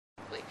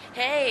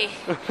Hey.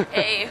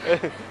 Hey.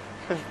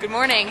 Good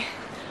morning.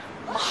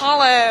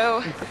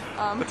 Mahalo.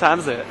 What time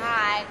is it?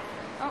 Hi.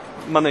 Oh,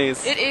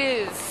 Monies. it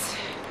is.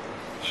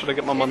 Should I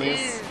get my monies? It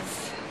is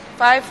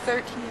 5:13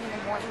 in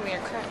the morning. We are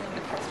currently in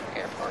the Preston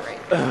Airport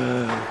right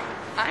now.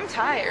 I'm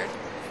tired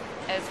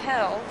as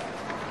hell.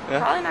 Yeah?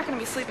 Probably not going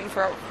to be sleeping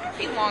for a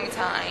pretty long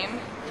time.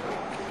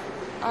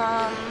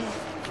 I'm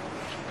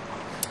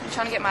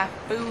trying to get my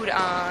food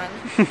on.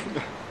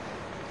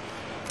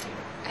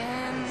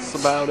 And That's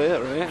about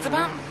it, right? It's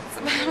about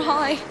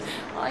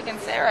all I can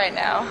say right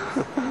now.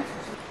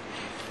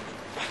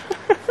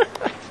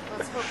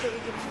 Let's hope that we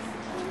can.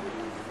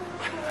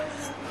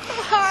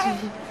 Oh, hi.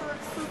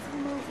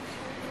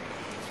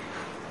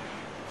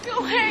 Go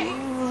away.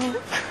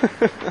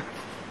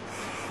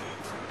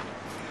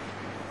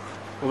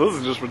 Well, this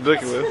is just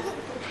ridiculous.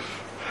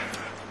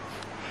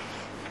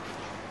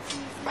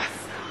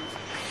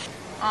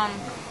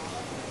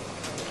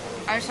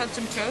 I just had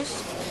some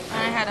toast, and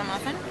I had a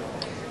muffin,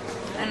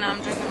 and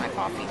I'm drinking my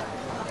coffee.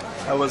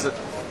 How was it?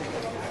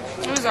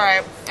 It was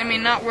alright. I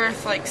mean, not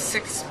worth like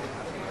 6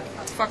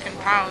 fucking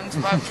pounds,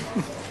 but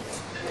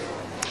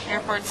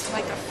airports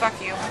like to fuck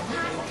you.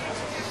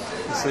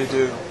 Yes, they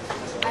do.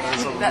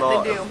 That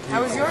they do.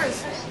 How was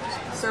yours,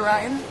 Sir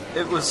Ryan?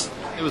 It was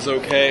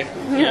okay.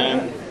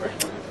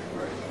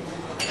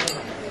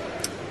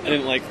 I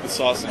didn't like the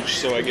sausage,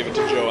 so I gave it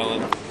to Joe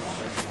Ellen.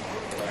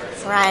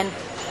 So Ryan,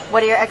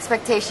 what are your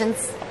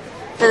expectations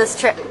for this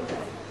trip?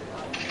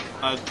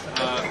 I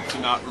do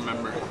not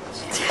remember.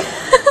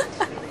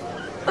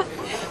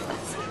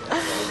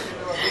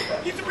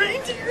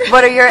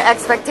 What are your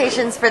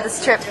expectations for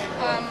this trip?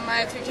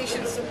 My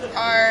expectations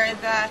are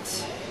that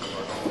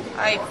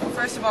I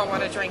first of all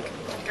want to drink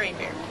green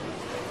beer.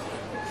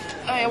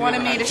 I want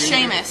to meet a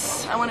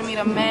Seamus. I want to meet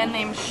a man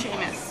named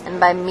Seamus. And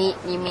by meet,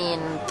 you mean...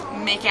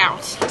 Make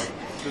out.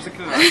 There's a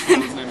kid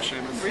named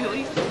Seamus.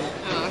 Really?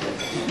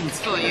 It's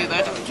still you.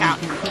 That doesn't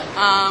count.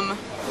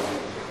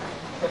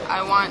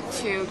 I want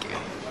to get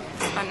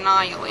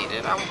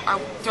annihilated. I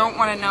don't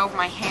want to know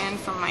my hand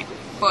from my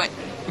foot.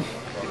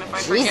 And if I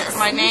forget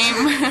my name.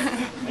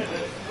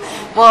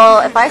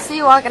 Well, if I see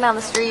you walking down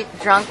the street,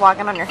 drunk,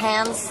 walking on your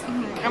hands...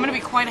 I'm going to be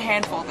quite a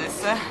handful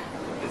this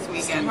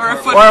weekend. Or a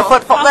footful. Or a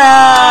footful.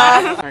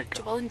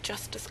 Joellen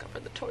just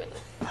discovered the toilet.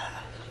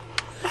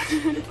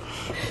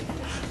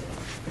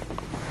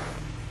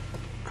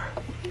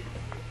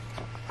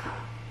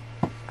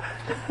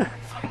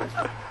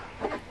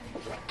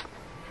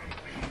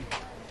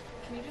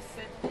 Can you just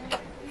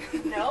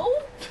sit? No?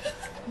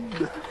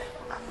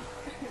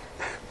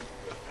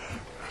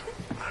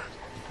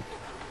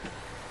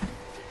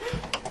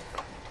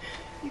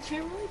 You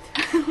can't really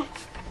tell.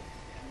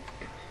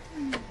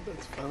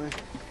 That's funny.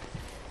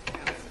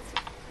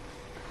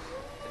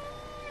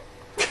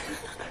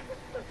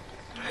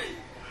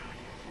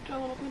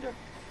 Joellen, open the door.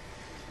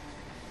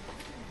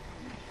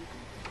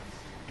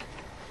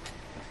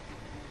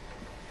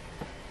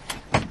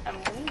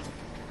 Emily?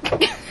 Oh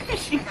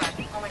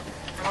my,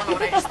 I don't know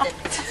what I just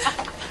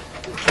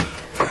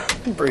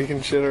did.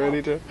 Breaking shit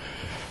already, too.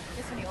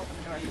 Just when you open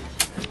the door.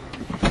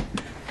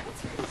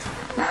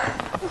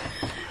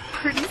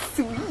 Pretty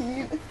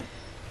sweet.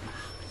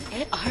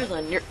 At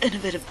Ireland, your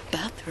innovative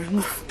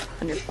bathrooms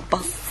on your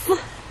bus.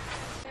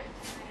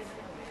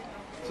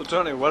 So,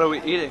 Tony, what are we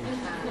eating?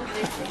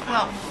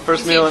 Well,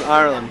 First meal in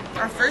Ireland.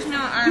 our first meal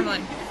in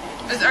Ireland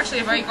is actually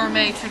a very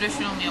gourmet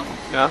traditional meal.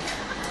 Yeah?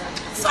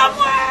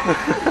 Somewhere!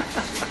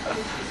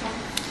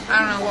 I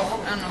don't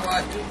know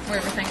what we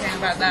were thinking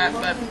about that,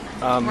 but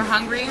we're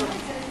hungry. It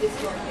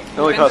We've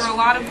only been costs... through a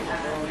lot of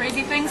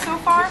crazy things so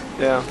far.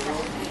 Yeah.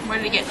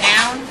 Ready to get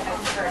down.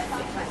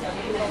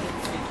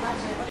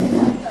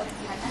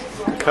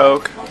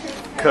 Coke,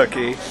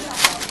 cookie,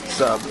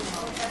 sub.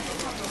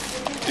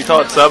 Do you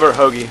call it sub or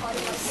hoagie?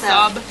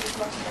 Sub.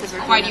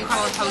 Why do you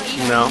call it hoagie?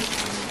 No.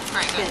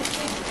 Alright, good.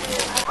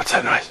 What's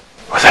that noise?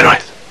 What's that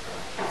noise?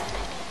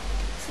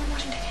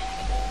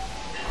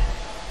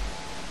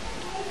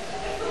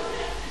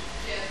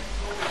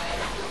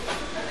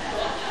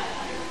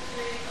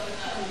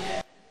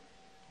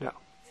 Yeah,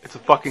 it's a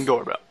fucking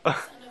doorbell.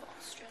 Australian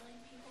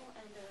people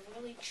and a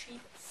really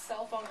cheap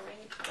cell phone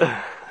ring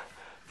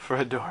For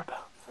a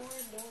doorbell. for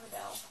a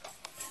doorbell.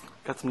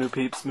 Got some new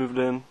peeps moved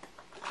in.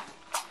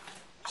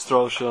 Just throw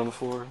all the shit on the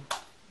floor.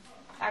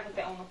 Act like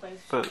they own the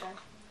place. But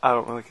I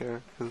don't really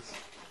care, because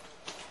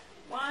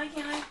Why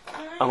can't I?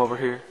 I'm over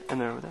here and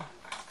they're over there.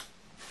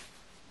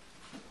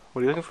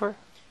 What are you looking for?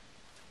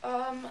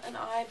 An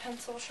eye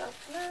pencil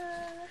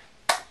sharpener.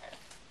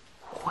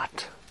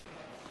 What?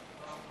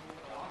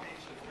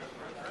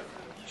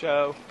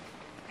 Joe,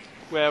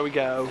 where we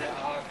go?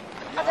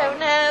 I don't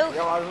know.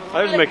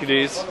 There's Mickey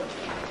D's.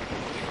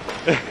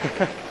 Let's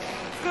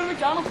go to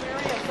McDonald's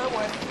area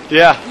somewhere.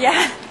 Yeah,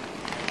 Yeah.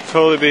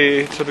 totally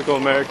be typical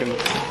American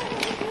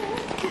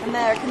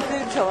American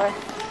food tour.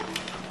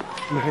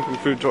 American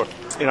food tour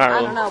in I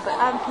Ireland. don't know, but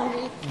I'm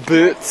hungry.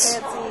 Boots.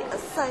 Fancy a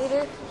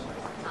cider.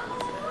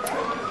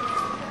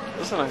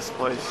 This is a nice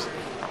place.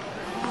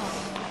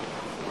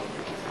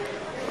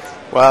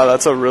 Wow,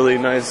 that's a really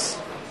nice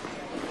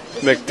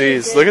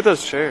McD's. Look at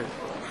those chairs.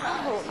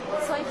 Oh,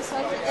 so I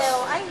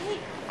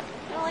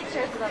don't like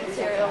chairs without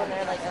material when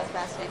they're like a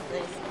fast food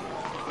place.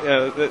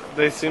 Yeah,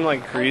 they seem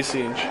like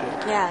greasy and shit.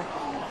 Yeah,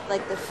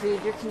 like the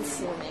food you're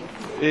consuming.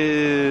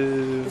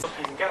 Ew.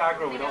 Get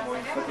aggro, we don't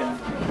mind. Fucking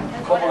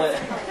cobble it.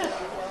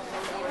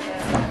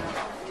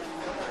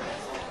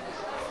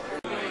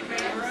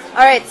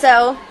 Alright,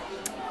 so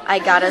I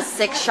got us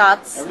 6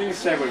 shots. Everything's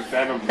said with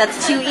venom.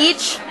 That's 2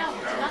 each.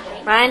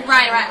 Ryan?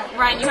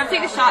 Ryan, you have to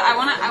take a shot.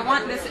 I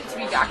want this to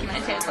be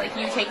documented, like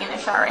you taking a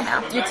shot right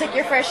now. You took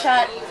your first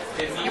shot.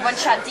 You're 1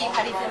 shot deep.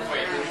 How do you feel?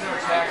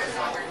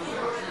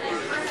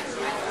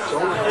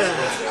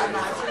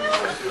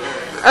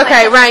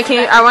 Okay,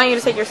 Ryan, I want you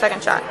to take your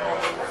second shot.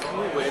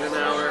 Wait an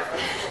hour.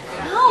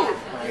 No!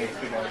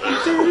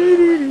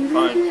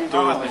 Fine,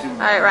 do it with me.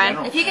 Alright,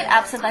 Ryan. If you get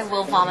absinthe, I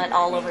will vomit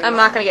all over you. I'm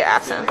not gonna get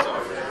absent.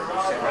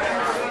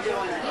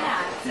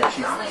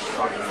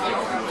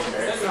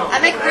 I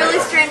make really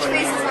strange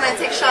faces when I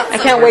take shots. I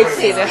can't wait to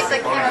see this. Keep the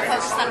camera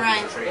focused on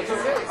Ryan.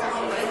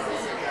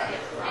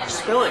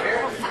 Spill it.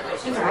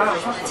 2. 2.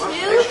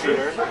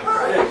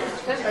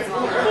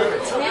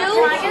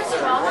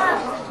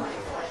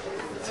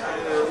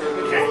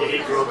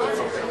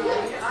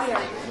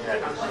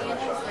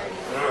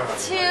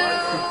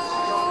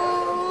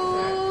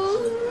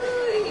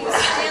 He's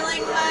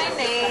stealing my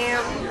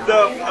name. No,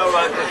 I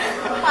like it.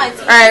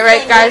 Alright,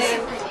 right, guys.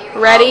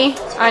 Ready?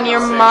 On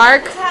your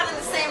mark. It's having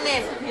the same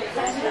name.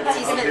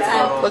 Season it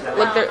time. Look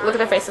at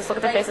their faces. Look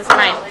at their faces.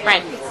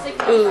 Ryan.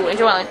 Ooh, and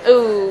Joellen.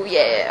 Ooh,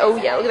 yeah. Oh,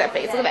 yeah. Look at that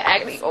face. Look at the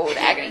agony. Oh, the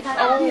agony.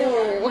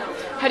 Oh.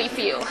 How do you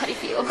feel?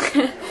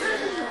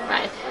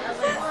 Ryan.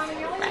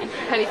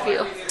 How do you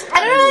feel? I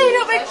don't know, you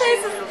don't make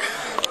faces.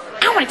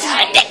 I want to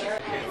try it.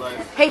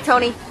 Hey,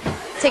 Tony.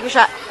 Take your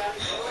shot.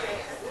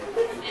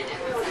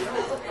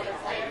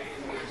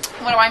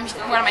 What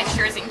am I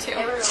cheersing to?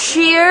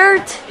 Cheer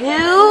to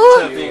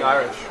Being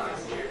Irish.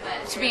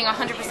 To being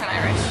 100%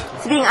 Irish.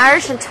 being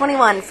Irish and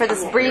 21 for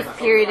this brief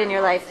period in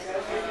your life.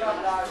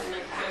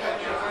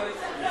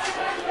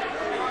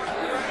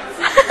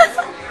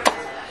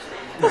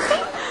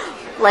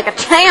 Like a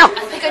champ.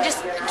 I think I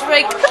just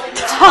drank.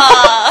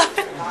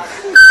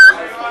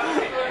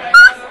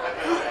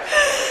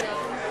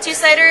 Two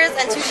ciders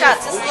and 2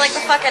 shots. This is like the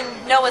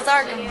fucking Noah's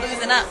Ark of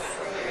boozing up.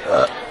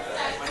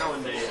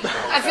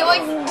 I feel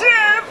like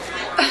dip.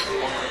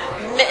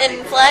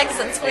 Mitten flags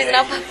and squeezing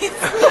out puppies.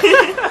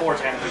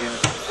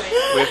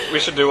 410 We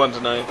should do one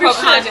tonight.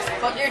 Pocahontas.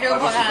 You're doing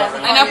Pocahontas.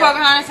 I know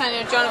Pocahontas and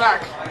I know Joan of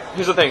Arc.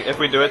 Here's the thing, if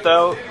we do it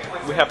though,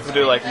 we have to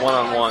do like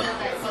one-on-one.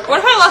 What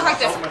if I laugh like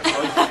this?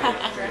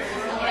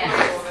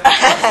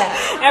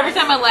 Every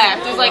time I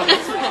laugh, there's like.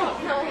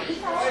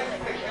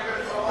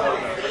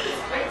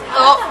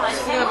 Oh,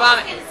 she's gonna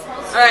vomit.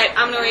 Alright,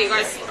 I'm gonna wait,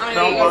 guys. I'm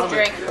gonna get you guys a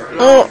drink.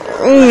 Oh,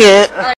 yeah.